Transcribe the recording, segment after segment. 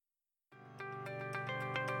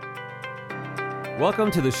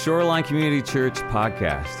Welcome to the Shoreline Community Church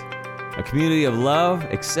podcast, a community of love,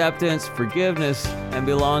 acceptance, forgiveness, and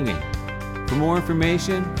belonging. For more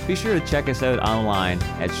information, be sure to check us out online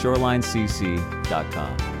at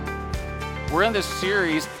shorelinecc.com. We're in this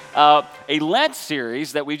series, a Lent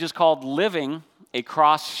series that we just called Living a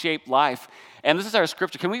Cross-Shaped Life. And this is our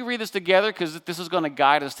scripture. Can we read this together? Because this is going to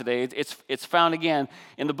guide us today. It's found again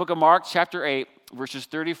in the book of Mark, chapter 8, verses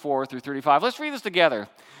 34 through 35. Let's read this together.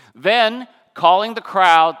 Then, calling the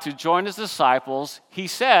crowd to join his disciples, he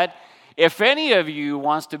said, "If any of you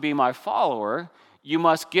wants to be my follower, you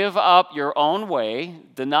must give up your own way,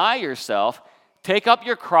 deny yourself, take up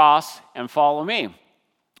your cross, and follow me.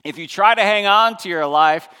 If you try to hang on to your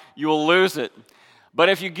life, you will lose it. But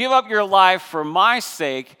if you give up your life for my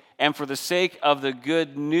sake and for the sake of the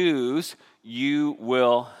good news, you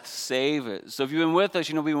will save it." So if you've been with us,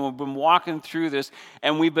 we've been walking through this,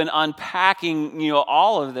 and we've been unpacking,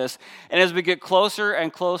 all of this. And as we get closer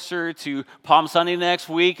and closer to Palm Sunday next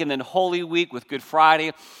week, and then Holy Week with Good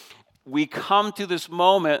Friday, we come to this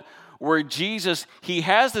moment where Jesus, he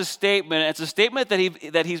has this statement. It's a statement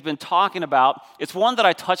that he's been talking about. It's one that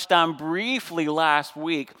I touched on briefly last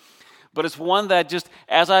week. But it's one that just,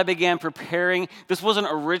 as I began preparing, this wasn't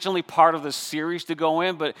originally part of the series to go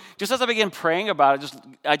in, but just as I began praying about it,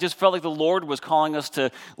 I just felt like the Lord was calling us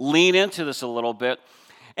to lean into this a little bit.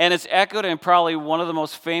 And it's echoed in probably one of the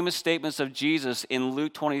most famous statements of Jesus in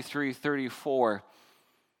Luke 23:34.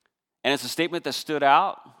 And it's a statement that stood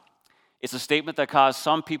out. It's a statement that caused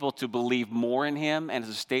some people to believe more in him, and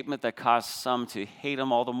it's a statement that caused some to hate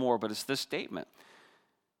him all the more. But it's this statement.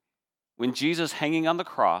 When Jesus, hanging on the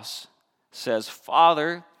cross, says,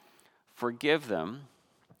 "Father, forgive them,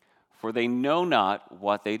 for they know not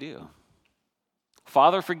what they do."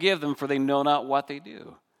 Father, forgive them, for they know not what they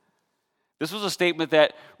do. This was a statement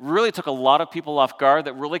that really took a lot of people off guard,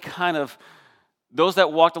 that really kind of, those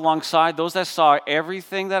that walked alongside, those that saw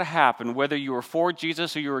everything that happened, whether you were for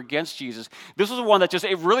Jesus or you were against Jesus, this was the one that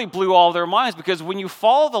it really blew all their minds, because when you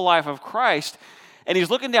follow the life of Christ, and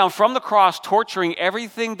he's looking down from the cross, torturing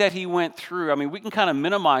everything that he went through. I mean, we can kind of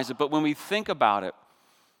minimize it, but when we think about it,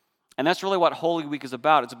 and that's really what Holy Week is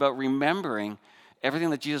about. It's about remembering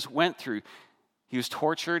everything that Jesus went through. He was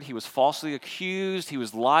tortured. He was falsely accused. He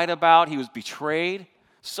was lied about. He was betrayed.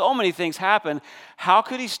 So many things happened. How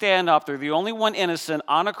could he stand up there, the only one innocent,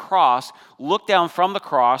 on a cross, look down from the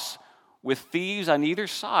cross with thieves on either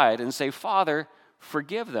side and say, "Father,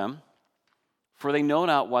 forgive them, for they know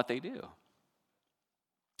not what they do"?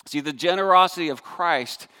 See, the generosity of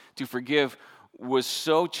Christ to forgive was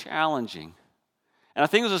so challenging. And I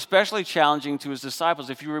think it was especially challenging to his disciples.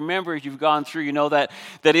 If you remember, if you've gone through, you know that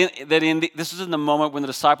this is in the moment when the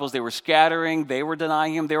disciples, they were scattering, they were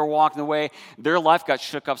denying him, they were walking away. Their life got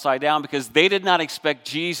shook upside down because they did not expect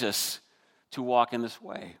Jesus to walk in this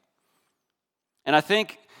way. And I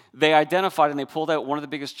think they identified and they pulled out one of the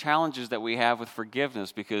biggest challenges that we have with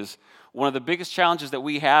forgiveness, because one of the biggest challenges that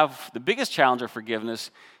we have, the biggest challenge of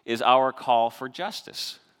forgiveness, is our call for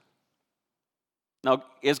justice. Now,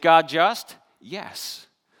 is God just? Yes.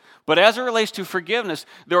 But as it relates to forgiveness,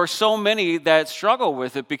 there are so many that struggle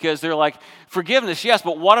with it, because they're like, forgiveness, yes,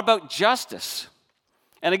 but what about justice?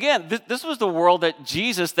 And again, this was the world that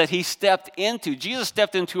he stepped into. Jesus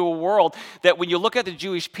stepped into a world that, when you look at the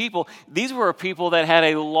Jewish people, these were people that had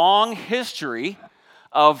a long history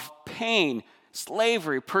of pain,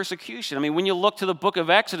 slavery, persecution. I mean, when you look to the book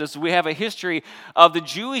of Exodus, we have a history of the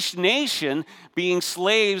Jewish nation being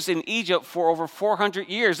slaves in Egypt for over 400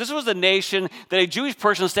 years. This was the nation that a Jewish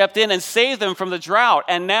person stepped in and saved them from the drought,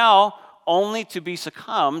 and now only to be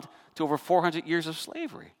succumbed to over 400 years of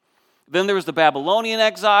slavery. Then there was the Babylonian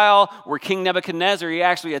exile, where King Nebuchadnezzar, he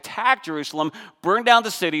actually attacked Jerusalem, burned down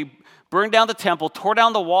the city, burned down the temple, tore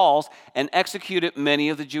down the walls, and executed many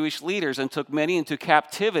of the Jewish leaders and took many into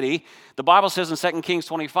captivity. The Bible says in 2 Kings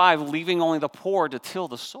 25, leaving only the poor to till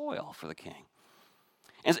the soil for the king.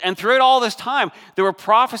 And throughout all this time, there were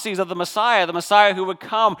prophecies of the Messiah who would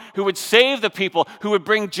come, who would save the people, who would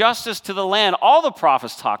bring justice to the land. All the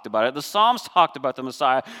prophets talked about it. The Psalms talked about the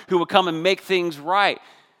Messiah who would come and make things right.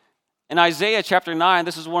 In Isaiah chapter 9,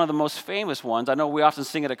 this is one of the most famous ones. I know we often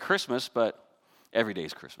sing it at Christmas, but every day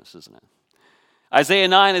is Christmas, isn't it? Isaiah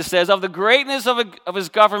 9, it says, "Of the greatness of his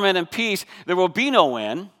government and peace, there will be no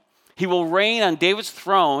end. He will reign on David's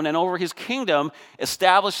throne and over his kingdom,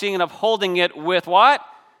 establishing and upholding it with" what?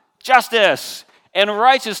 "Justice and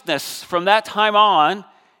righteousness from that time on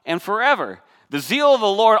and forever. The zeal of the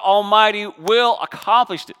Lord Almighty will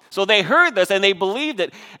accomplish it." So they heard this and they believed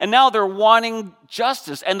it. And now they're wanting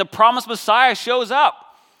justice. And the promised Messiah shows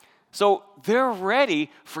up. So they're ready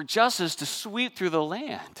for justice to sweep through the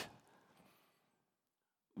land.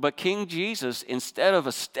 But King Jesus, instead of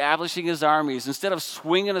establishing his armies, instead of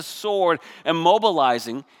swinging a sword and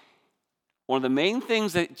mobilizing, one of the main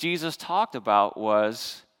things that Jesus talked about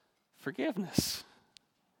was forgiveness.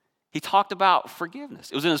 He talked about forgiveness.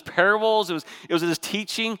 It was in his parables, it was in his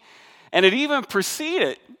teaching, and it even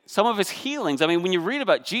preceded some of his healings. I mean, when you read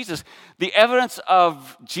about Jesus, the evidence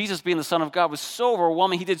of Jesus being the Son of God was so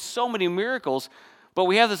overwhelming. He did so many miracles. But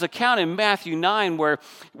we have this account in Matthew 9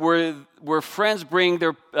 where friends bring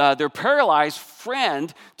their paralyzed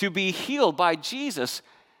friend to be healed by Jesus.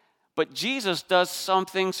 But Jesus does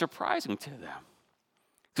something surprising to them.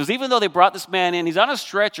 Because even though they brought this man in, he's on a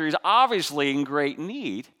stretcher, he's obviously in great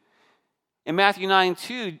need. In Matthew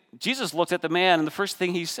 9:2, Jesus looks at the man, and the first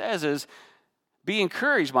thing he says is, "Be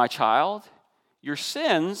encouraged, my child. Your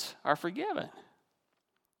sins are forgiven."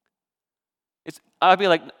 I'd be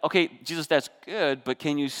like, okay, Jesus, that's good, but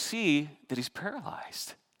can you see that he's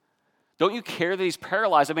paralyzed? Don't you care that he's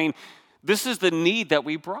paralyzed? I mean, this is the need that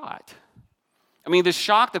we brought. I mean, this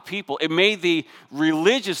shocked the people. It made the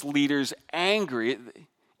religious leaders angry.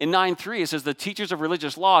 In 9:3, it says, the teachers of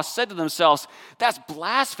religious law said to themselves, "That's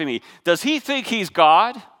blasphemy. Does he think he's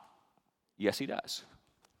God?" Yes, he does.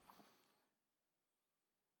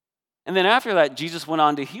 And then after that, Jesus went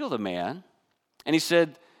on to heal the man, and he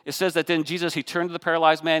said, it says that then Jesus, he turned to the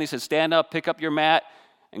paralyzed man. He said, "Stand up, pick up your mat,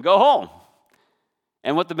 and go home."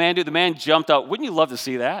 And what the man did, the man jumped up. Wouldn't you love to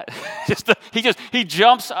see that? He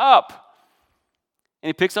jumps up. And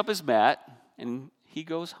he picks up his mat, and he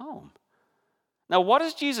goes home. Now, what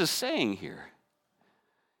is Jesus saying here?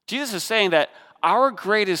 Jesus is saying that our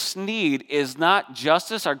greatest need is not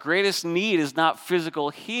justice. Our greatest need is not physical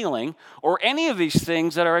healing or any of these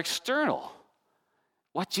things that are external.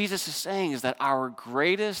 What Jesus is saying is that our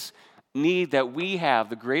greatest need that we have,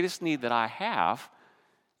 the greatest need that I have,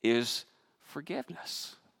 is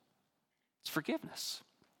forgiveness. It's forgiveness.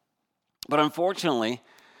 But unfortunately,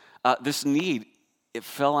 this need, it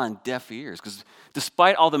fell on deaf ears, because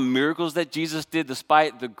despite all the miracles that Jesus did,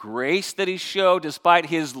 despite the grace that he showed, despite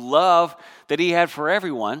his love that he had for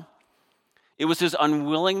everyone, it was his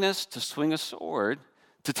unwillingness to swing a sword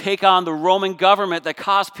to take on the Roman government that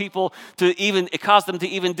caused them to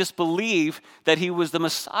even disbelieve that he was the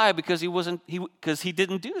Messiah, because he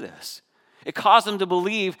didn't do this. It caused them to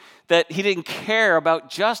believe that he didn't care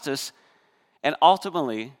about justice, and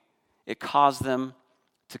ultimately it caused them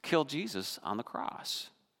to kill Jesus on the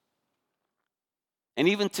cross. And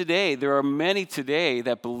even today, there are many today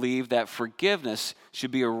that believe that forgiveness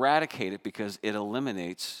should be eradicated because it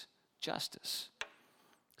eliminates justice.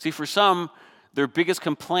 See, for some, their biggest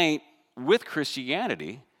complaint with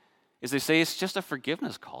Christianity is they say it's just a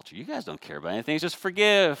forgiveness culture. You guys don't care about anything. It's just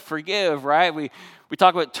forgive, right? We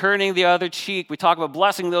talk about turning the other cheek. We talk about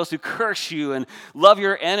blessing those who curse you and love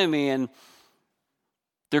your enemy. And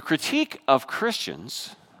their critique of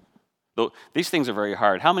Christians, though these things are very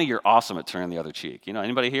hard. How many of you are awesome at turning the other cheek? You know,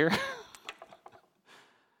 anybody here?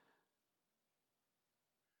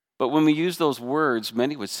 But when we use those words,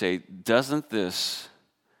 many would say, doesn't this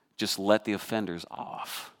just let the offenders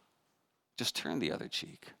off? Just turn the other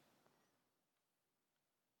cheek.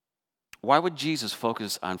 Why would Jesus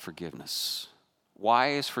focus on forgiveness? Why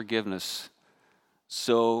is forgiveness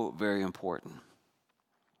so very important?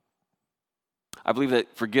 I believe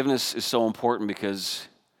that forgiveness is so important because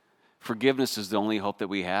forgiveness is the only hope that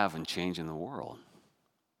we have in changing the world.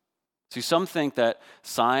 See, some think that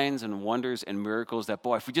signs and wonders and miracles, that,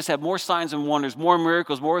 boy, if we just have more signs and wonders, more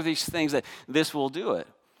miracles, more of these things, that this will do it.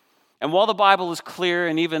 And while the Bible is clear,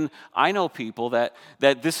 and even I know people that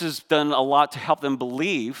this has done a lot to help them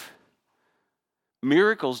believe,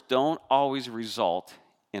 miracles don't always result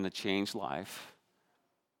in a changed life,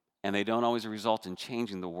 and they don't always result in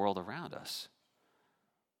changing the world around us.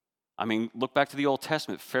 I mean, look back to the Old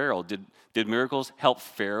Testament. Pharaoh, did miracles help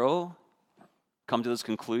Pharaoh come to this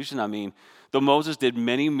conclusion? I mean, though Moses did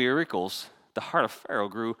many miracles, the heart of Pharaoh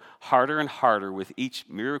grew harder and harder with each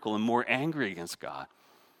miracle and more angry against God.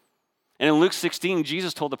 And in Luke 16,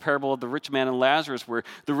 Jesus told the parable of the rich man and Lazarus, where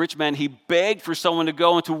the rich man, he begged for someone to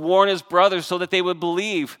go and to warn his brothers so that they would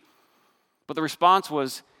believe. But the response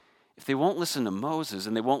was, if they won't listen to Moses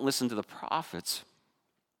and they won't listen to the prophets,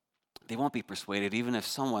 they won't be persuaded even if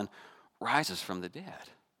someone rises from the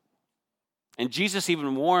dead. And Jesus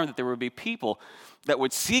even warned that there would be people that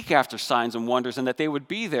would seek after signs and wonders and that they would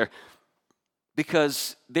be there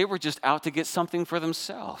because they were just out to get something for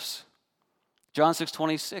themselves. John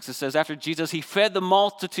 6:26, it says, after Jesus, he fed the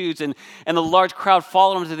multitudes and the large crowd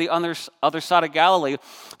followed him to the other side of Galilee.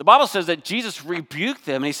 The Bible says that Jesus rebuked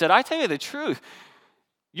them and he said, I tell you the truth,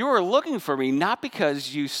 you were looking for me not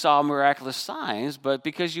because you saw miraculous signs, but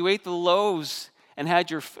because you ate the loaves and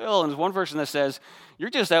had your fill. And there's one version that says,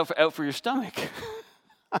 you're just out for your stomach.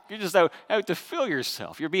 You're just out to fill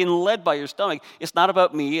yourself. You're being led by your stomach. It's not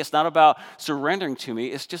about me. It's not about surrendering to me.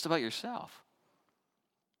 It's just about yourself.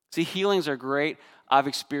 See, healings are great. I've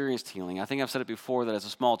experienced healing. I think I've said it before that as a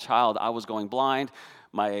small child, I was going blind.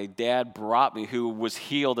 My dad brought me, who was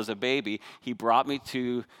healed as a baby, he brought me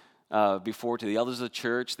to the elders of the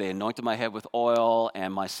church. They anointed my head with oil,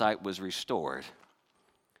 and my sight was restored.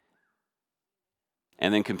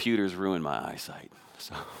 And then computers ruined my eyesight.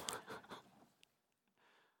 So,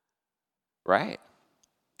 right?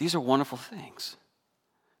 These are wonderful things.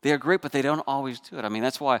 They are great, but they don't always do it. I mean,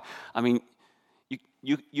 that's why,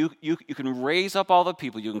 you can raise up all the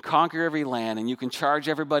people, you can conquer every land, and you can charge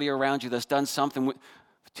everybody around you that's done something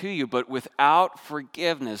to you, but without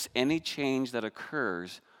forgiveness, any change that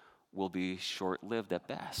occurs will be short-lived at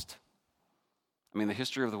best. I mean, the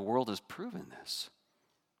history of the world has proven this.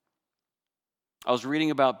 I was reading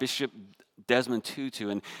about Bishop Desmond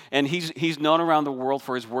Tutu, and he's known around the world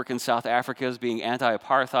for his work in South Africa as being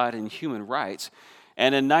anti-apartheid and human rights.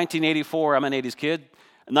 And in 1984, I'm an 80s kid,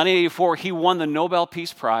 in 1984, he won the Nobel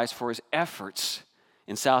Peace Prize for his efforts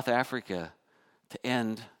in South Africa to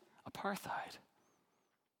end apartheid.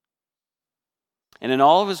 And in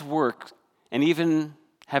all of his work, and even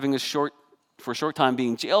having for a short time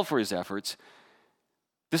being jailed for his efforts,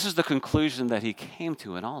 this is the conclusion that he came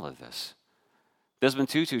to in all of this. Desmond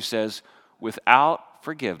Tutu says, without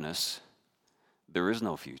forgiveness, there is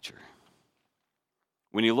no future.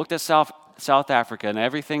 When he looked at South Africa and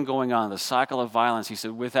everything going on, the cycle of violence, he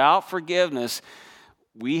said, without forgiveness,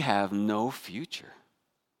 we have no future.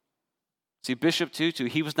 See, Bishop Tutu,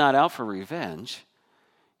 he was not out for revenge.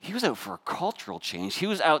 He was out for a cultural change. He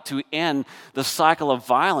was out to end the cycle of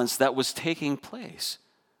violence that was taking place.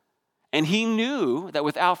 And he knew that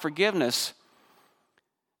without forgiveness,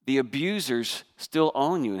 the abusers still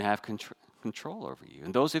own you and have control over you.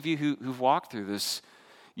 And those of you who've walked through this,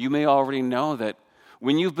 you may already know that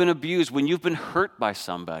when you've been abused, when you've been hurt by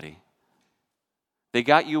somebody, they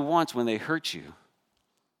got you once when they hurt you,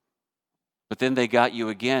 but then they got you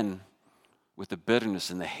again with the bitterness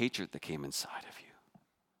and the hatred that came inside of you.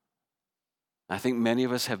 I think many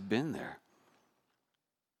of us have been there.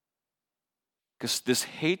 Because this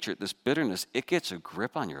hatred, this bitterness, it gets a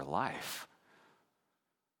grip on your life.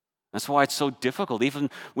 That's why it's so difficult. Even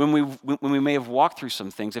when we may have walked through some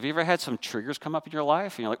things, have you ever had some triggers come up in your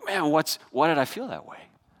life? And you're like, man, why did I feel that way?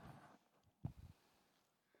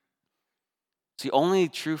 See, only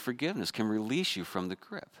true forgiveness can release you from the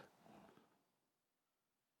grip.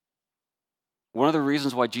 One of the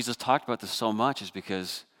reasons why Jesus talked about this so much is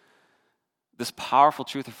because this powerful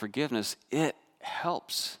truth of forgiveness, it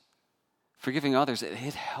helps. Forgiving others,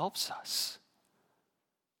 it helps us.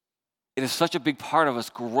 It is such a big part of us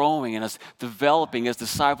growing and us developing as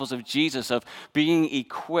disciples of Jesus, of being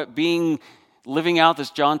equipped, living out this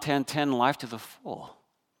John 10:10 life to the full.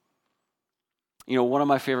 You know, one of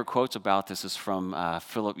my favorite quotes about this is from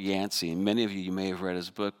Philip Yancey. And many of you may have read his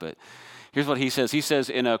book, but here's what he says. He says,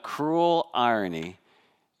 in a cruel irony,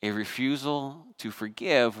 a refusal to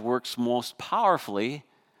forgive works most powerfully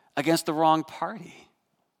against the wrong party.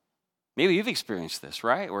 Maybe you've experienced this,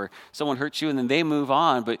 right? Where someone hurts you and then they move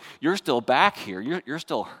on, but you're still back here. You're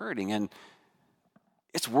still hurting, and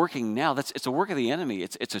it's working now. It's a work of the enemy.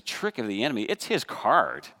 It's a trick of the enemy. It's his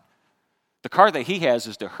card. The card that he has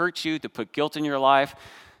is to hurt you, to put guilt in your life.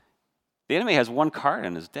 The enemy has one card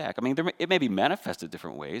in his deck. I mean, it may be manifested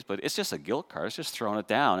different ways, but it's just a guilt card. It's just throwing it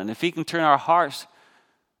down. And if he can turn our hearts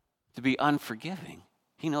to be unforgiving,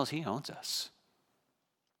 he knows he owns us.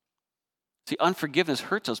 See, unforgiveness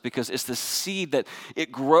hurts us because it's the seed that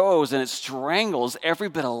it grows and it strangles every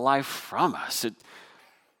bit of life from us.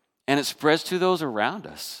 And it spreads to those around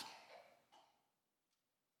us.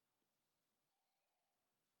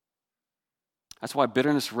 That's why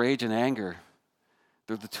bitterness, rage, and anger,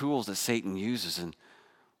 they're the tools that Satan uses.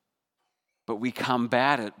 But we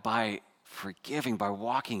combat it by forgiving, by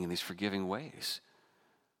walking in these forgiving ways.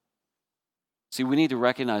 See, we need to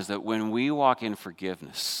recognize that when we walk in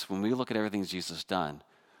forgiveness, when we look at everything Jesus has done,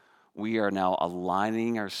 we are now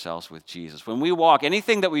aligning ourselves with Jesus. When we walk,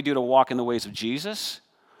 anything that we do to walk in the ways of Jesus,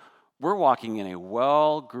 we're walking in a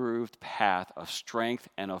well-grooved path of strength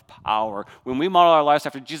and of power. When we model our lives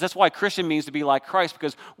after Jesus, that's why Christian means to be like Christ,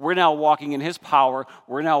 because we're now walking in his power,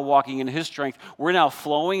 we're now walking in his strength, we're now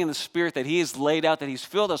flowing in the Spirit that he has laid out, that he's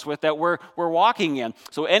filled us with, that we're walking in.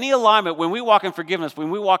 So any alignment, when we walk in forgiveness, when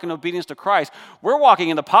we walk in obedience to Christ, we're walking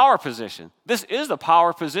in the power position. This is the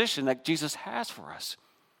power position that Jesus has for us.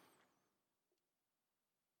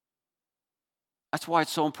 That's why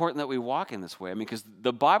it's so important that we walk in this way. I mean, because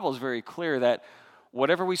the Bible is very clear that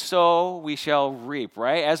whatever we sow, we shall reap,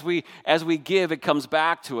 right? As we give, it comes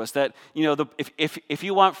back to us that, if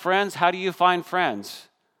you want friends, how do you find friends?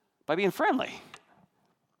 By being friendly.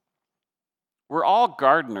 We're all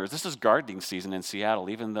gardeners. This is gardening season in Seattle,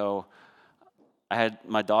 even though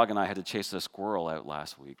my dog and I had to chase a squirrel out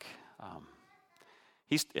last week.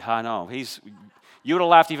 I know, you would have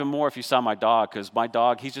laughed even more if you saw my dog, because my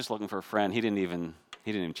dog, he's just looking for a friend. He didn't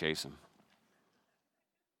even chase him.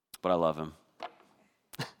 But I love him.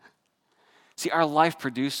 See, our life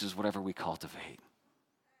produces whatever we cultivate.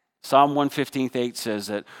 Psalm 115:8 says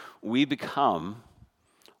that we become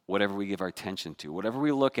whatever we give our attention to. Whatever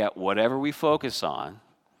we look at, whatever we focus on,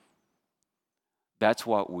 that's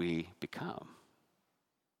what we become.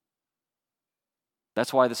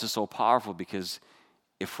 That's why this is so powerful, because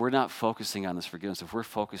if we're not focusing on this forgiveness, if we're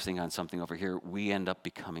focusing on something over here, we end up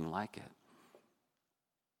becoming like it.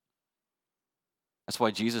 That's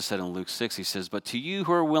why Jesus said in Luke 6, he says, but to you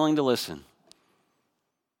who are willing to listen,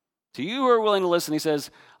 he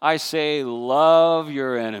says, I say, love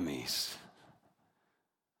your enemies.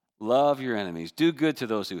 Love your enemies. Do good to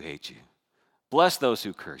those who hate you. Bless those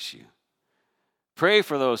who curse you. Pray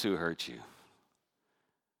for those who hurt you.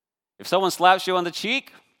 If someone slaps you on the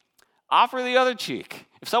cheek, offer the other cheek.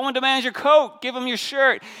 If someone demands your coat, give them your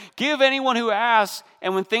shirt. Give anyone who asks,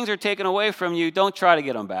 and when things are taken away from you, don't try to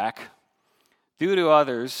get them back. Do to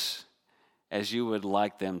others as you would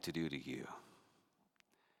like them to do to you.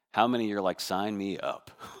 How many of you are like, sign me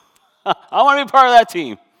up? I want to be part of that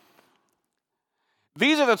team.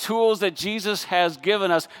 These are the tools that Jesus has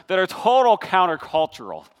given us that are total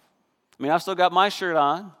countercultural. I mean, I've still got my shirt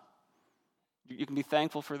on. You can be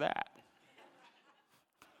thankful for that.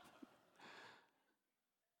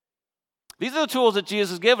 These are the tools that Jesus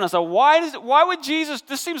has given us. So why would Jesus,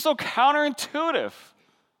 this seems so counterintuitive.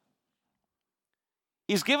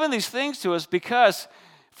 He's given these things to us because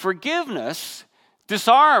forgiveness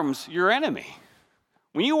disarms your enemy.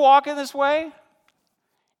 When you walk in this way,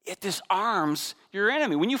 it disarms your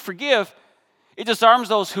enemy. When you forgive, it disarms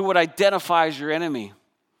those who would identify as your enemy.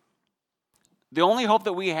 The only hope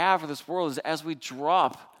that we have for this world is as we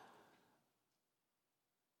drop,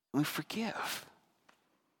 we forgive.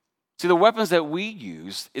 See, the weapons that we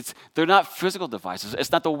use, they're not physical devices.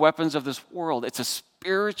 It's not the weapons of this world. It's a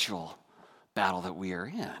spiritual battle that we are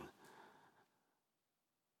in.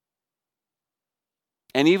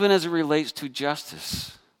 And even as it relates to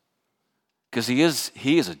justice, because he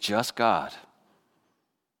is a just God.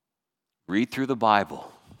 Read through the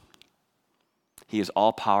Bible. He is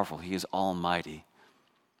all-powerful. He is almighty.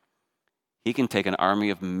 He can take an army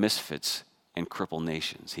of misfits and cripple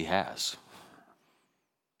nations. He has.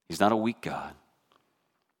 He's not a weak God.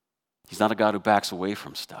 He's not a God who backs away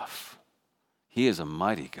from stuff. He is a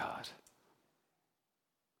mighty God.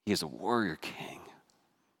 He is a warrior king.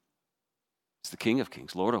 He's the King of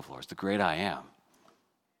Kings, Lord of Lords, the great I am.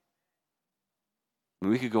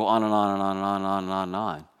 We could go on and on and on and on and on and on and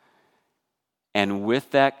on. And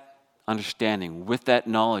with that understanding, with that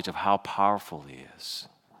knowledge of how powerful he is,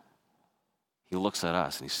 he looks at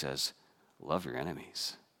us and he says, love your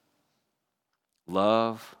enemies.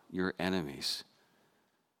 Love your enemies.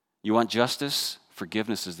 You want justice?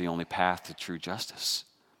 Forgiveness is the only path to true justice.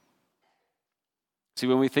 See,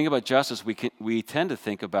 when we think about justice, we tend to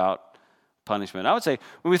think about punishment. I would say,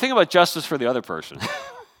 when we think about justice for the other person,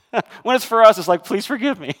 when it's for us, it's like, please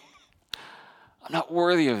forgive me. I'm not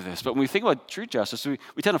worthy of this. But when we think about true justice, we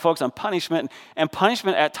tend to focus on punishment, and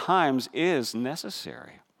punishment at times is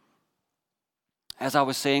necessary. As I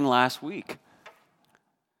was saying last week,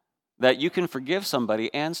 that you can forgive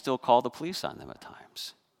somebody and still call the police on them at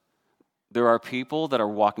times. There are people that are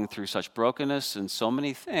walking through such brokenness and so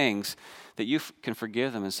many things that you can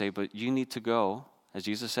forgive them and say, but you need to go, as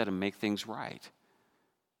Jesus said, and make things right.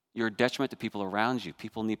 You're a detriment to people around you.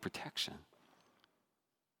 People need protection.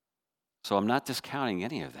 So I'm not discounting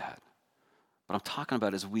any of that. What I'm talking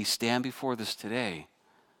about is we stand before this today.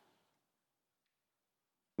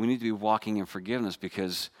 We need to be walking in forgiveness,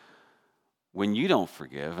 because when you don't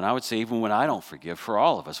forgive, and I would say even when I don't forgive, for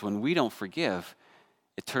all of us, when we don't forgive,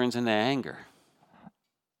 it turns into anger.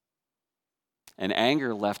 And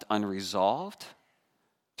anger left unresolved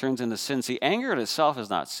turns into sin. See, anger in itself is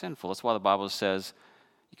not sinful. That's why the Bible says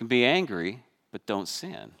you can be angry, but don't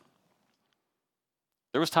sin.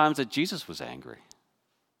 There was times that Jesus was angry,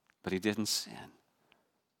 but he didn't sin.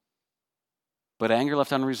 But anger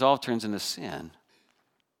left unresolved turns into sin.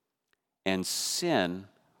 And sin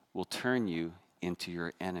will turn you into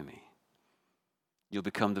your enemy. You'll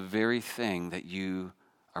become the very thing that you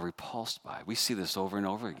are repulsed by. We see this over and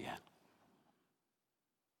over again.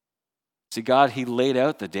 See, God, he laid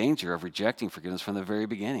out the danger of rejecting forgiveness from the very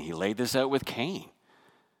beginning. He laid this out with Cain.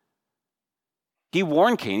 He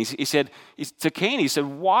warned Cain. He said,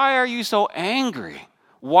 why are you so angry?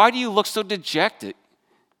 Why do you look so dejected?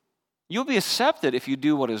 You'll be accepted if you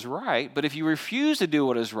do what is right, but if you refuse to do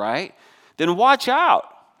what is right, then watch out.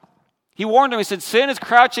 He warned him. He said, sin is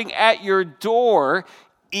crouching at your door,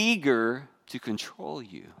 eager to control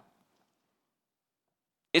you.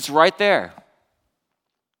 It's right there.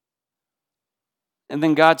 And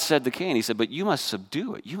then God said to Cain, he said, but you must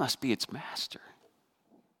subdue it. You must be its master.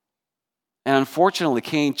 And unfortunately,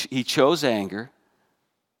 Cain, he chose anger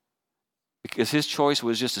because his choice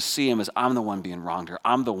was just to see him as, I'm the one being wronged here.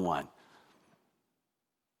 I'm the one.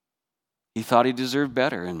 He thought he deserved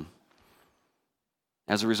better. And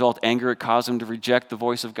as a result, anger caused him to reject the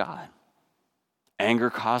voice of God. Anger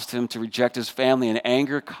caused him to reject his family. And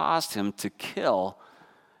anger caused him to kill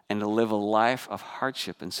and to live a life of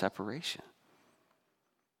hardship and separation.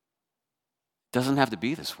 It doesn't have to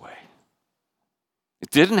be this way. It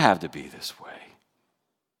didn't have to be this way.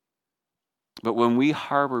 But when we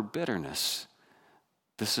harbor bitterness,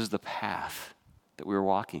 this is the path that we're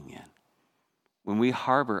walking in. When we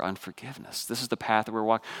harbor unforgiveness, this is the path that we're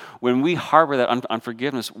walking. When we harbor that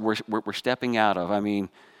unforgiveness, we're stepping out of. I mean,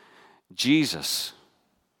 Jesus,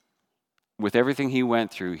 with everything he went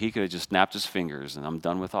through, he could have just snapped his fingers and I'm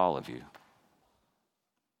done with all of you.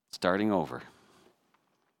 Starting over.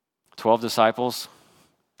 12 disciples,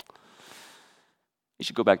 you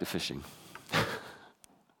should go back to fishing.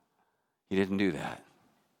 He didn't do that.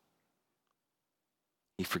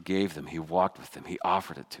 He forgave them. He walked with them. He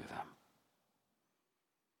offered it to them.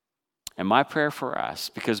 And my prayer for us,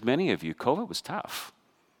 because many of you, COVID was tough.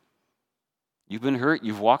 You've been hurt.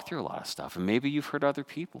 You've walked through a lot of stuff. And maybe you've hurt other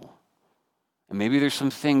people. And maybe there's some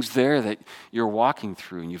things there that you're walking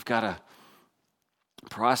through and you've got to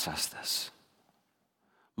process this.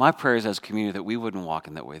 My prayer is as a community that we wouldn't walk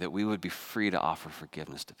in that way, that we would be free to offer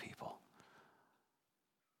forgiveness to people.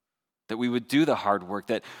 That we would do the hard work,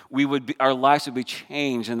 that our lives would be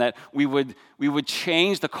changed, and that we would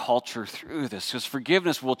change the culture through this. Because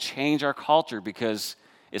forgiveness will change our culture because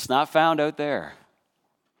it's not found out there.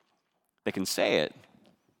 They can say it.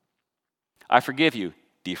 I forgive you,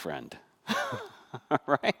 defriend.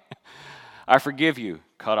 Right? I forgive you,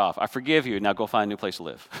 cut off. I forgive you, now go find a new place to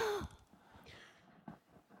live.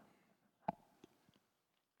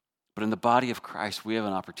 But in the body of Christ, we have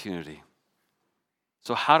an opportunity.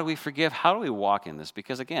 So how do we forgive? How do we walk in this?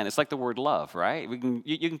 Because again, it's like the word love, right?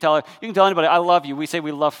 You can tell anybody, I love you. We say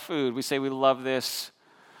we love food. We say we love this.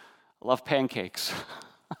 I love pancakes.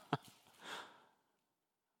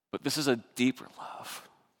 But this is a deeper love.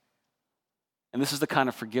 And this is the kind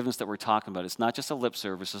of forgiveness that we're talking about. It's not just a lip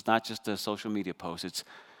service. It's not just a social media post. It's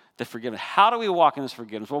the forgiveness. How do we walk in this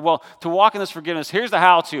forgiveness? Well, to walk in this forgiveness, here's the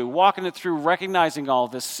how-to. Walking it through, recognizing all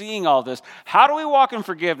this, seeing all this. How do we walk in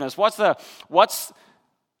forgiveness? What's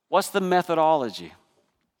the methodology?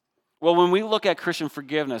 Well, when we look at Christian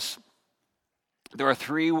forgiveness, there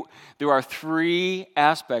are three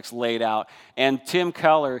aspects laid out, and Tim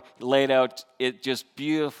Keller laid out it just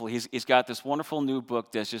beautifully. He's got this wonderful new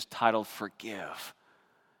book that's just titled Forgive.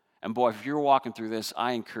 And boy, if you're walking through this,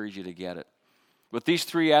 I encourage you to get it. With these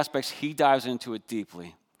three aspects, he dives into it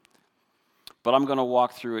deeply. But I'm going to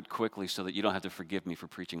walk through it quickly so that you don't have to forgive me for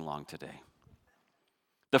preaching long today.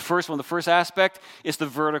 The first aspect is the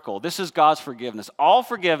vertical. This is God's forgiveness. All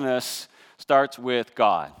forgiveness starts with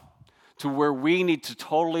God, to where we need to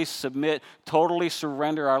totally submit, totally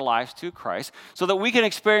surrender our lives to Christ so that we can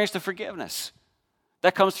experience the forgiveness.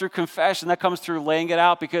 That comes through confession. That comes through laying it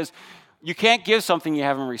out, because you can't give something you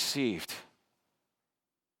haven't received.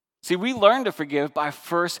 See, we learn to forgive by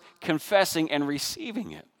first confessing and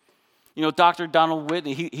receiving it. You know, Dr. Donald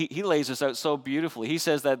Whitney, he lays this out so beautifully. He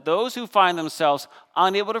says that those who find themselves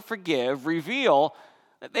unable to forgive reveal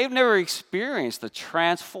that they've never experienced the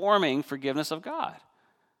transforming forgiveness of God.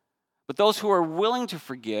 But those who are willing to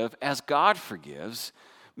forgive as God forgives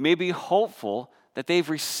may be hopeful that they've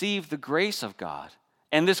received the grace of God.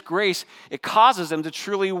 And this grace, it causes them to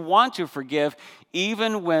truly want to forgive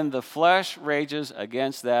even when the flesh rages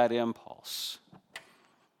against that impulse.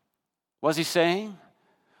 What's he saying?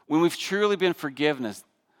 When we've truly been forgiven,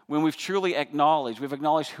 when we've truly acknowledged, we've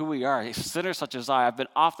acknowledged who we are, a sinner such as I've been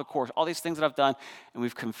off the course, all these things that I've done, and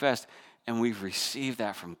we've confessed, and we've received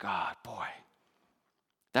that from God. Boy,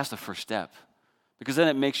 that's the first step, because then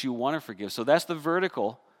it makes you want to forgive. So that's the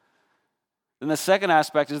vertical. Then the second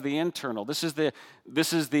aspect is the internal. This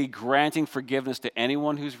is the granting forgiveness to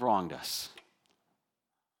anyone who's wronged us.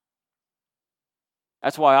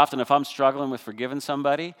 That's why often if I'm struggling with forgiving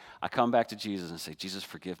somebody, I come back to Jesus and say, Jesus,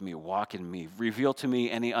 forgive me, walk in me, reveal to me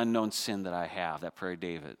any unknown sin that I have, that prayer of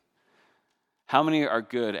David. How many are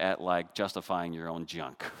good at like justifying your own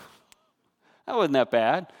junk? That wasn't that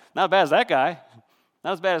bad. Not as bad as that guy.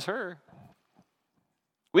 Not as bad as her.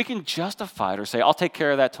 We can justify it or say, I'll take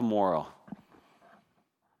care of that tomorrow.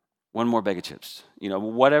 One more bag of chips.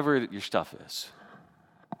 Whatever your stuff is.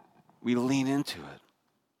 We lean into it.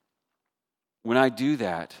 When I do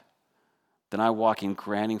that, then I walk in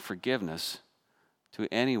granting forgiveness to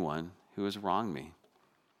anyone who has wronged me.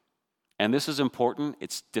 And this is important.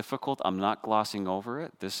 It's difficult. I'm not glossing over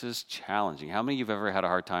it. This is challenging. How many of you have ever had a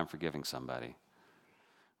hard time forgiving somebody?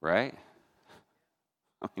 Right?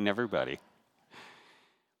 I mean, everybody.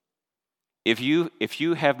 If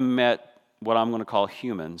you have met what I'm going to call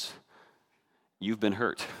humans, you've been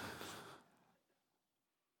hurt.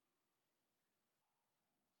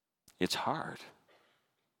 It's hard.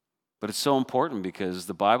 But it's so important because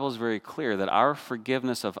the Bible is very clear that our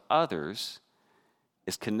forgiveness of others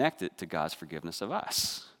is connected to God's forgiveness of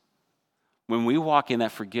us. When we walk in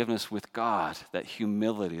that forgiveness with God, that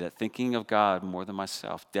humility, that thinking of God more than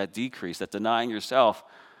myself, that decrease, that denying yourself,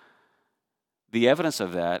 the evidence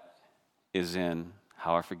of that is in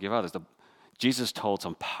how I forgive others. Jesus told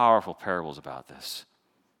some powerful parables about this.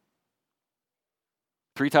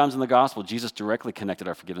 3 times in the gospel, Jesus directly connected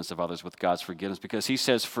our forgiveness of others with God's forgiveness because he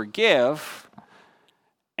says, forgive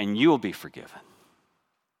and you will be forgiven.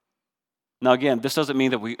 Now again, this doesn't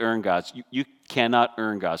mean that we earn God's, you cannot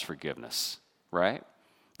earn God's forgiveness, right?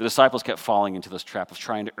 The disciples kept falling into this trap of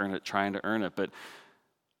trying to earn it, but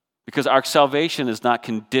because our salvation is not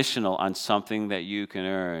conditional on something that you can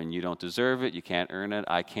earn. You don't deserve it, you can't earn it,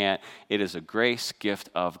 I can't. It is a grace gift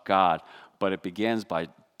of God, but it begins by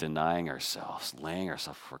denying ourselves, laying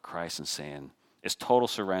ourselves before Christ and saying, it's total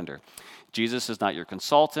surrender. Jesus is not your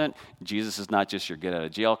consultant. Jesus is not just your get out of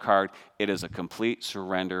jail card. It is a complete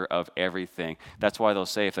surrender of everything. That's why they'll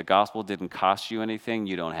say if the gospel didn't cost you anything,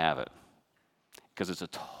 you don't have it. Because it's a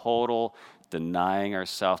total denying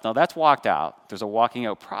ourselves. Now that's walked out. There's a walking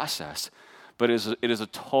out process. But it is a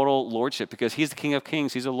total lordship because he's the King of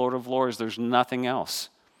Kings. He's the Lord of Lords. There's nothing else.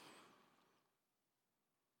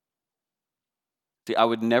 See, I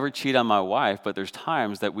would never cheat on my wife, but there's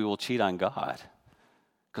times that we will cheat on God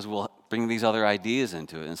because we'll bring these other ideas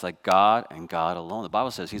into it. And it's like God and God alone. The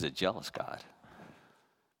Bible says he's a jealous God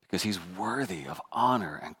because he's worthy of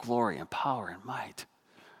honor and glory and power and might.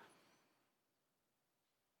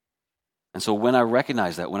 And so when I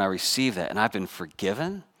recognize that, when I receive that, and I've been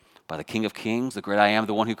forgiven by the King of Kings, the great I am,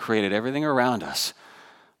 the one who created everything around us,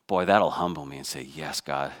 boy, that'll humble me and say, yes,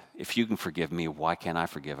 God, if you can forgive me, why can't I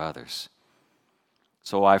forgive others?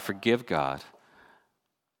 So I forgive God,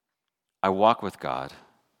 I walk with God,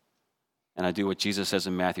 and I do what Jesus says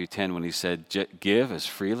in Matthew 10 when he said, give as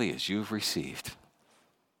freely as you've received.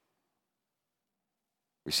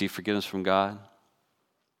 Receive forgiveness from God,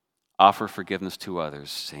 offer forgiveness to others,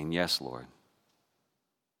 saying, yes, Lord,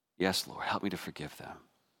 help me to forgive them.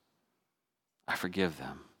 I forgive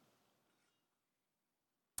them.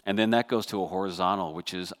 And then that goes to a horizontal,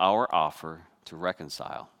 which is our offer to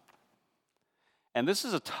reconcile. And this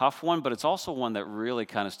is a tough one, but it's also one that really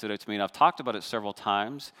kind of stood out to me. And I've talked about it several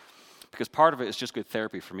times because part of it is just good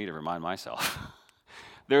therapy for me to remind myself.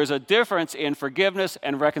 There's a difference in forgiveness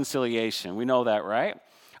and reconciliation. We know that, right?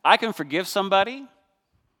 I can forgive somebody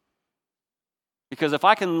because if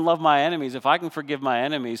I can love my enemies, if I can forgive my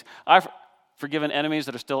enemies, I've forgiven enemies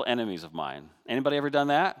that are still enemies of mine. Anybody ever done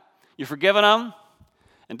that? You've forgiven them,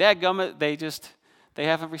 and dadgummit, they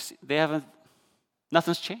haven't,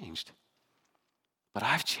 nothing's changed. But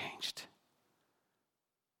I've changed.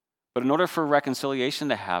 But in order for reconciliation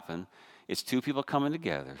to happen, it's 2 people coming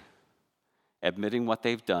together, admitting what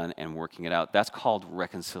they've done and working it out. That's called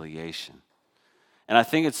reconciliation. And I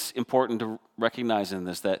think it's important to recognize in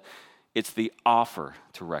this that it's the offer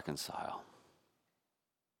to reconcile.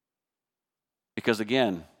 Because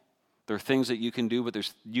again, there are things that you can do,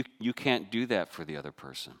 but you can't do that for the other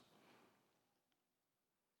person.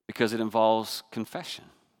 Because it involves confession.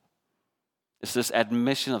 It's this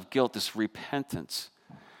admission of guilt, this repentance.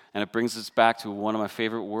 And it brings us back to one of my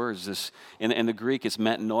favorite words. This in the Greek, it's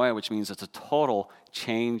metanoia, which means it's a total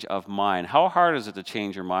change of mind. How hard is it to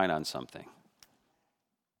change your mind on something?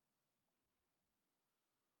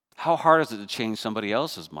 How hard is it to change somebody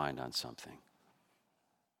else's mind on something?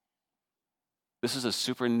 This is a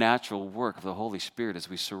supernatural work of the Holy Spirit as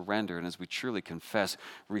we surrender and as we truly confess,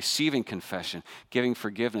 receiving confession, giving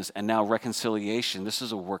forgiveness, and now reconciliation. This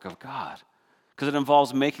is a work of God because it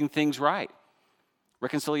involves making things right.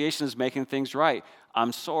 Reconciliation is making things right.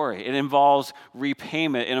 I'm sorry. It involves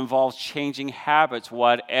repayment. It involves changing habits,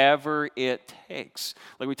 whatever it takes.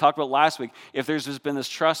 Like we talked about last week, if there's just been this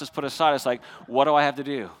trust that's put aside, it's like, what do I have to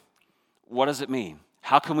do? What does it mean?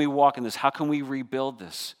 How can we walk in this? How can we rebuild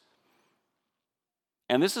this?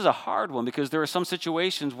 And this is a hard one because there are some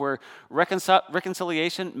situations where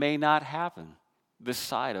reconciliation may not happen this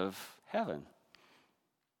side of heaven.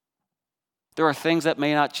 There are things that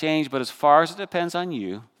may not change, but as far as it depends on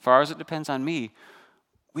you, as far as it depends on me,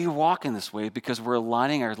 we walk in this way because we're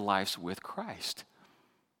aligning our lives with Christ.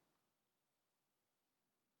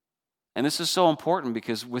 And this is so important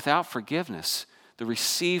because without forgiveness, the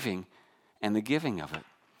receiving and the giving of it,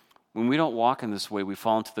 when we don't walk in this way, we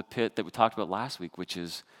fall into the pit that we talked about last week, which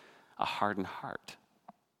is a hardened heart.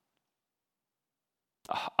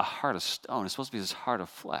 A heart of stone. It's supposed to be this heart of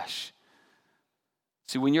flesh.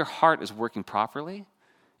 See, when your heart is working properly,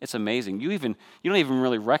 it's amazing. You don't even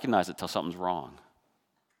really recognize it till something's wrong.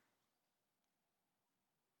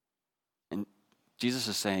 And Jesus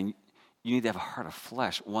is saying, you need to have a heart of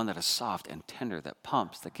flesh, one that is soft and tender, that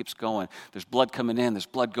pumps, that keeps going. There's blood coming in, there's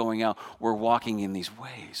blood going out. We're walking in these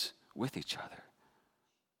ways with each other.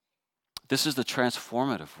 This is the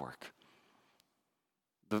transformative work.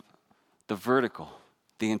 The vertical,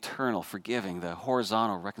 the internal forgiving, the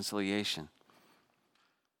horizontal reconciliation.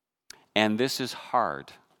 And this is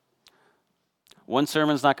hard. One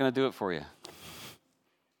sermon's not going to do it for you.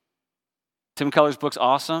 Tim Keller's book's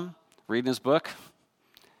awesome. Reading his book,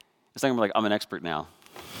 it's not going to be like, I'm an expert now.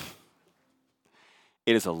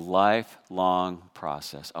 It is a lifelong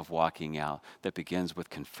process of walking out that begins with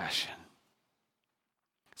confession.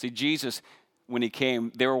 See, Jesus, when he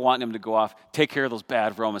came, they were wanting him to go off, take care of those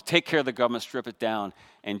bad Romans, take care of the government, strip it down.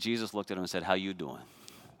 And Jesus looked at him and said, how you doing?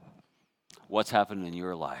 What's happening in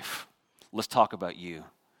your life? Let's talk about you.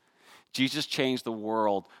 Jesus changed the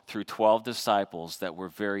world through 12 disciples that were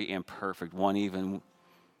very imperfect. One even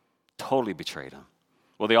totally betrayed him.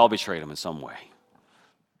 Well, they all betrayed him in some way.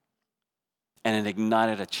 And it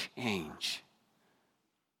ignited a change.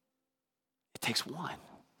 It takes one.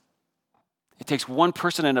 It takes one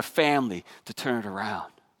person in a family to turn it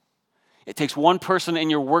around. It takes one person in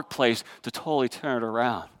your workplace to totally turn it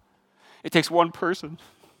around. It takes one person.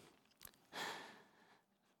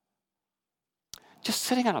 Just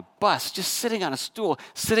sitting on a bus, just sitting on a stool,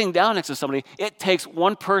 sitting down next to somebody, it takes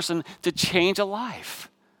one person to change a life.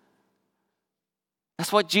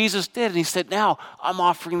 That's what Jesus did. And he said, now I'm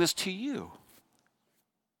offering this to you.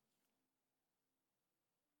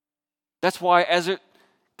 That's why as it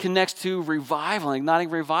connects to revival,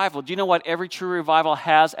 igniting revival, do you know what every true revival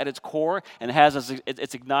has at its core and has as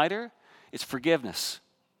its igniter? It's forgiveness.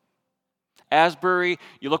 Asbury,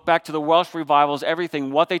 you look back to the Welsh revivals,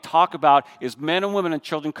 everything, what they talk about is men and women and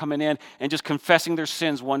children coming in and just confessing their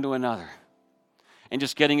sins one to another and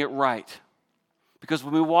just getting it right. Because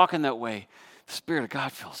when we walk in that way, the Spirit of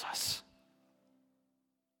God fills us.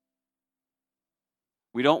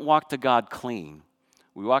 We don't walk to God clean.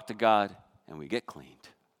 We walk to God and we get cleaned.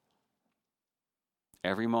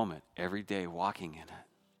 Every moment, every day, walking in it.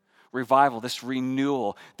 Revival, this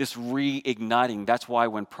renewal, this reigniting. That's why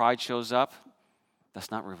when pride shows up,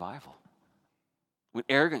 that's not revival. When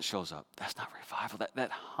arrogance shows up, that's not revival,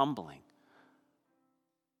 that humbling.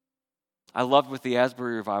 I loved with the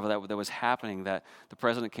Asbury revival that was happening that the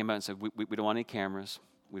president came out and said, we don't want any cameras.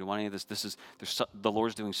 We don't want any of this. The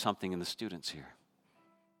Lord's doing something in the students here.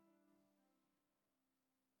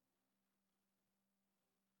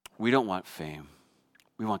 We don't want fame.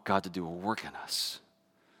 We want God to do a work in us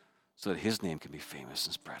so that his name can be famous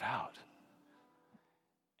and spread out.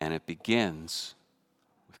 And it begins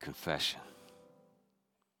with confession.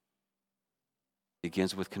 It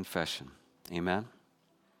begins with confession. Amen?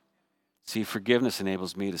 See, forgiveness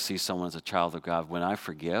enables me to see someone as a child of God. When I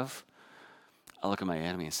forgive, I look at my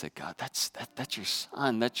enemy and say, God, that's your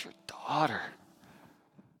son, that's your daughter.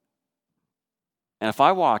 And if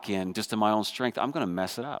I walk in just in my own strength, I'm going to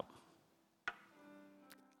mess it up.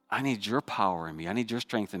 I need your power in me. I need your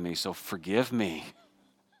strength in me. So forgive me.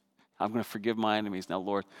 I'm going to forgive my enemies. Now,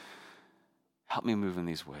 Lord, help me move in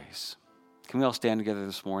these ways. Can we all stand together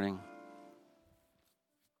this morning?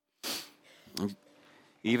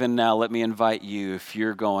 Even now, let me invite you, if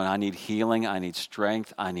you're going, I need healing, I need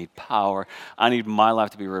strength, I need power, I need my life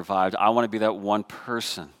to be revived. I want to be that one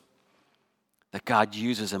person that God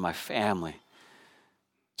uses in my family.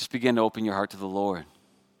 Just begin to open your heart to the Lord.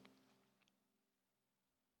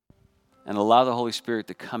 And allow the Holy Spirit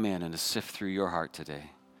to come in and to sift through your heart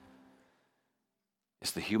today.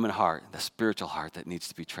 It's the human heart, the spiritual heart that needs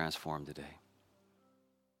to be transformed today.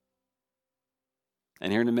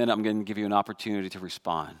 And here in a minute, I'm going to give you an opportunity to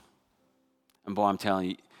respond. And boy, I'm telling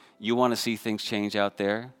you, you want to see things change out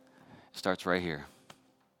there? It starts right here.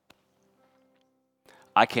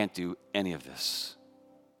 I can't do any of this.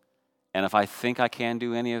 And if I think I can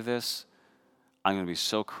do any of this, I'm going to be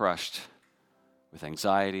so crushed with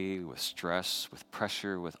anxiety, with stress, with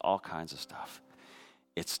pressure, with all kinds of stuff.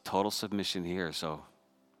 It's total submission here. So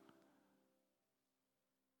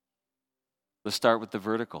let's start with the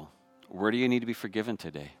vertical. Where do you need to be forgiven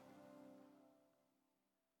today?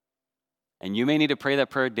 And you may need to pray that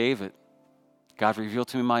prayer, David. God, reveal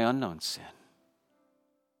to me my unknown sin.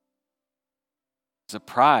 Is it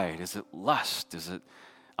pride? Is it lust? Is it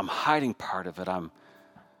I'm hiding part of it?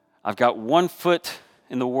 I've got one foot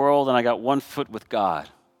in the world and I got one foot with God.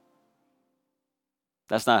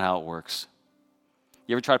 That's not how it works.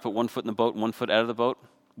 You ever try to put one foot in the boat and one foot out of the boat?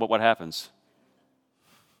 What happens?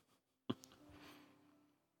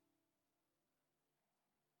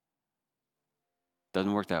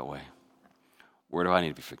 Doesn't work that way. Where do I need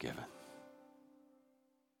to be forgiven?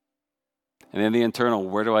 And then the internal,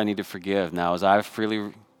 where do I need to forgive? Now, as I've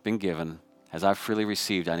freely been given, as I've freely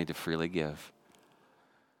received, I need to freely give.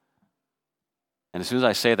 And as soon as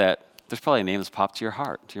I say that, there's probably a name that's popped to your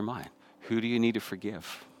heart, to your mind. Who do you need to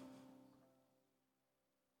forgive?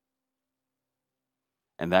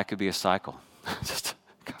 And that could be a cycle. Just,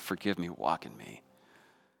 God, forgive me, walk in me.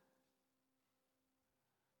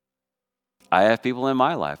 I have people in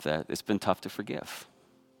my life that it's been tough to forgive.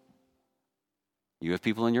 You have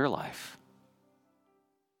people in your life.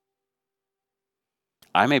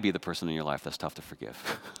 I may be the person in your life that's tough to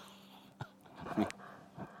forgive.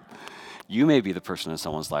 You may be the person in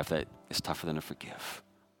someone's life that is tough for them to forgive.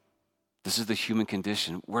 This is the human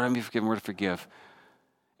condition. Where do I be forgiven? Where to forgive?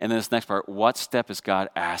 And then this next part, what step is God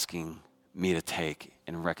asking me to take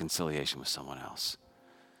in reconciliation with someone else?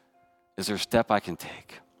 Is there a step I can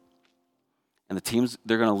take? And the teams,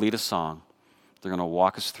 they're going to lead a song. They're going to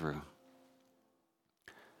walk us through.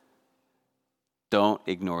 Don't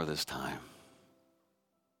ignore this time.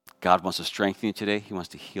 God wants to strengthen you today. He wants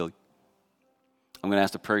to heal you. I'm going to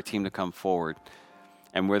ask the prayer team to come forward.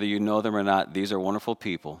 And whether you know them or not, these are wonderful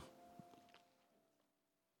people.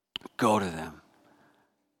 Go to them.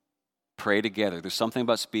 Pray together. There's something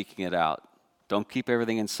about speaking it out. Don't keep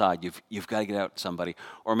everything inside. You've got to get out to somebody.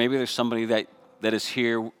 Or maybe there's somebody that is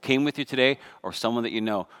here, came with you today, or someone that you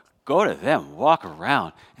know. Go to them. Walk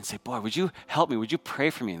around and say, boy, would you help me? Would you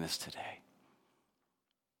pray for me in this today?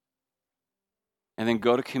 And then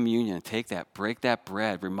go to communion and take that, break that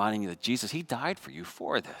bread, reminding you that Jesus, he died for you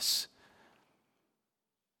for this.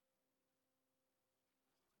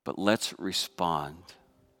 But let's respond.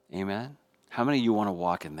 Amen? How many of you want to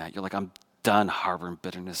walk in that? You're like, I'm done harboring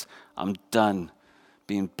bitterness. I'm done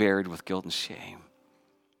being buried with guilt and shame.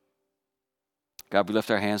 God, we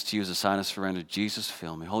lift our hands to you as a sign of surrender. Jesus,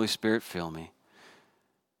 fill me. Holy Spirit, fill me.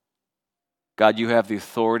 God, you have the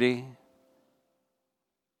authority.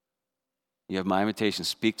 You have my invitation.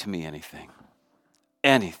 Speak to me anything.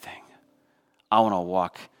 Anything. I want to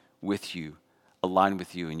walk with you, align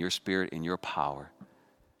with you in your spirit, in your power.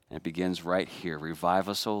 And it begins right here. Revive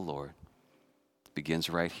us, O Lord. It begins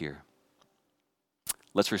right here.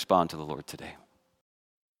 Let's respond to the Lord today.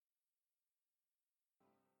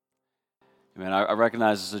 Amen. I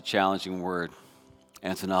recognize this is a challenging word,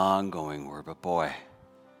 and it's an ongoing word, but boy,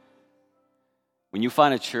 when you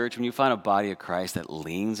find a church, when you find a body of Christ that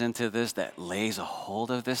leans into this, that lays a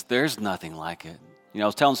hold of this, there's nothing like it. You know, I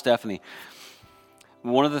was telling Stephanie,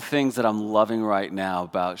 one of the things that I'm loving right now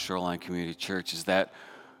about Shoreline Community Church is that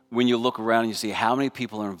when you look around and you see how many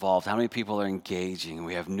people are involved, how many people are engaging, and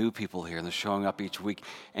we have new people here and they're showing up each week,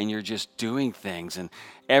 and you're just doing things, and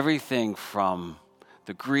everything from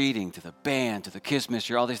the greeting to the band to the kids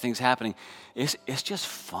ministry, all these things happening, it's just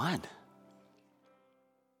fun.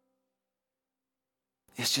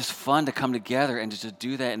 It's just fun to come together and just to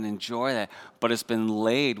do that and enjoy that. But it's been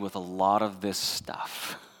laid with a lot of this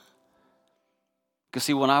stuff. Because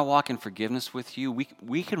see, when I walk in forgiveness with you,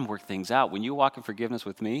 we can work things out. When you walk in forgiveness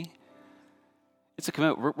with me, it's a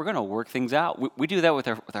commitment. We're going to work things out. We do that with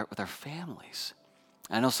our families.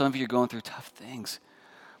 I know some of you are going through tough things.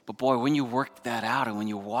 But boy, when you work that out and when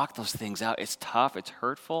you walk those things out, it's tough, it's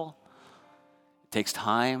hurtful, it takes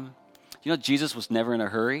time. You know, Jesus was never in a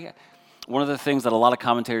hurry. One of the things that a lot of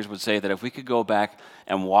commentators would say that if we could go back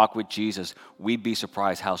and walk with Jesus, we'd be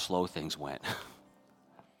surprised how slow things went.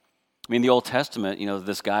 I mean, the Old Testament, you know,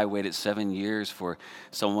 this guy waited 7 years for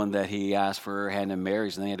someone that he asked for her hand in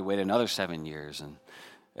marriage, and then he had to wait another 7 years. And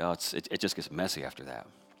you know, it just gets messy after that.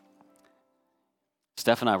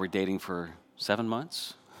 Steph and I were dating for 7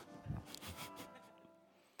 months.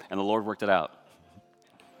 And the Lord worked it out.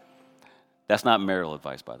 That's not marital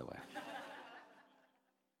advice, by the way.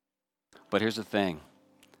 But here's the thing.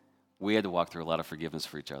 We had to walk through a lot of forgiveness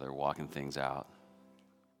for each other, walking things out.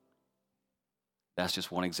 That's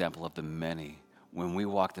just one example of the many. When we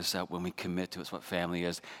walk this out, when we commit to it, it's what family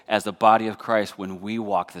is. As the body of Christ, when we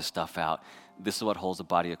walk this stuff out, this is what holds the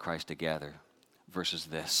body of Christ together versus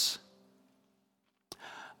this.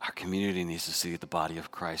 Our community needs to see the body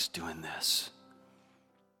of Christ doing this.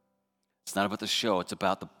 It's not about the show. It's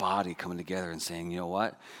about the body coming together and saying, you know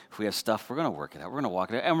what? If we have stuff, we're going to work it out. We're going to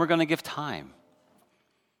walk it out, and we're going to give time.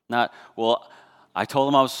 Not, well, I told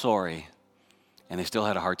them I was sorry, and they still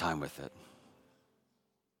had a hard time with it.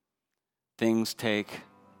 Things take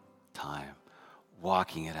time.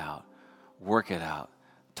 Walking it out. Work it out.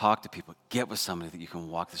 Talk to people. Get with somebody that you can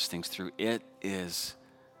walk these things through. It is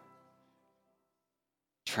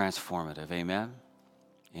transformative. Amen?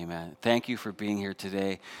 Amen. Thank you for being here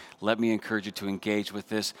today. Let me encourage you to engage with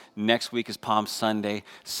this. Next week is Palm Sunday.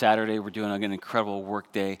 Saturday, we're doing an incredible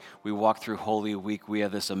work day. We walk through Holy Week. We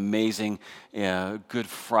have this amazing Good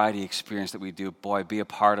Friday experience that we do. Boy, be a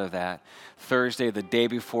part of that. Thursday, the day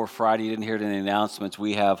before Friday, you didn't hear it in the announcements,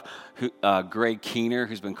 we have Greg Keener,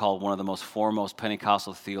 who's been called one of the most foremost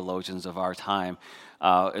Pentecostal theologians of our time.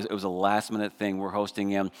 It was a last-minute thing. We're hosting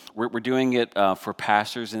him. We're doing it for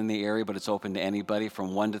pastors in the area, but it's open to anybody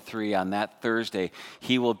from 1 to 3 on that Thursday.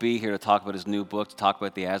 He will be here to talk about his new book, to talk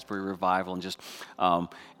about the Asbury Revival, and just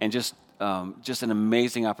an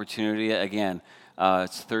amazing opportunity. Again,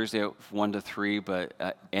 it's Thursday at 1 to 3,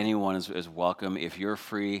 but anyone is welcome. If you're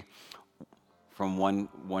free from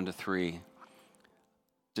 1 to 3,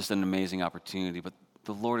 just an amazing opportunity. But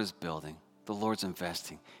the Lord is building. The Lord's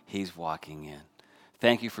investing. He's walking in.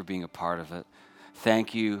 Thank you for being a part of it.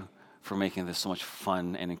 Thank you for making this so much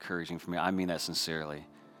fun and encouraging for me. I mean that sincerely.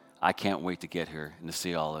 I can't wait to get here and to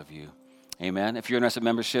see all of you. Amen. If you're interested in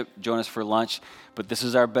membership, join us for lunch. But this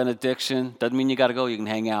is our benediction. Doesn't mean you got to go. You can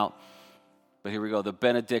hang out. But here we go. The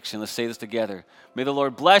benediction. Let's say this together. May the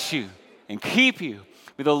Lord bless you and keep you.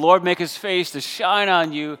 May the Lord make his face to shine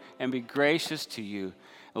on you and be gracious to you.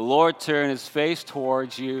 The Lord turn his face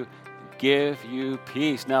towards you and give you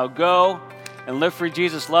peace. Now go and live for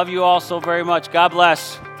Jesus. Love you all so very much. God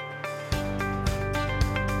bless.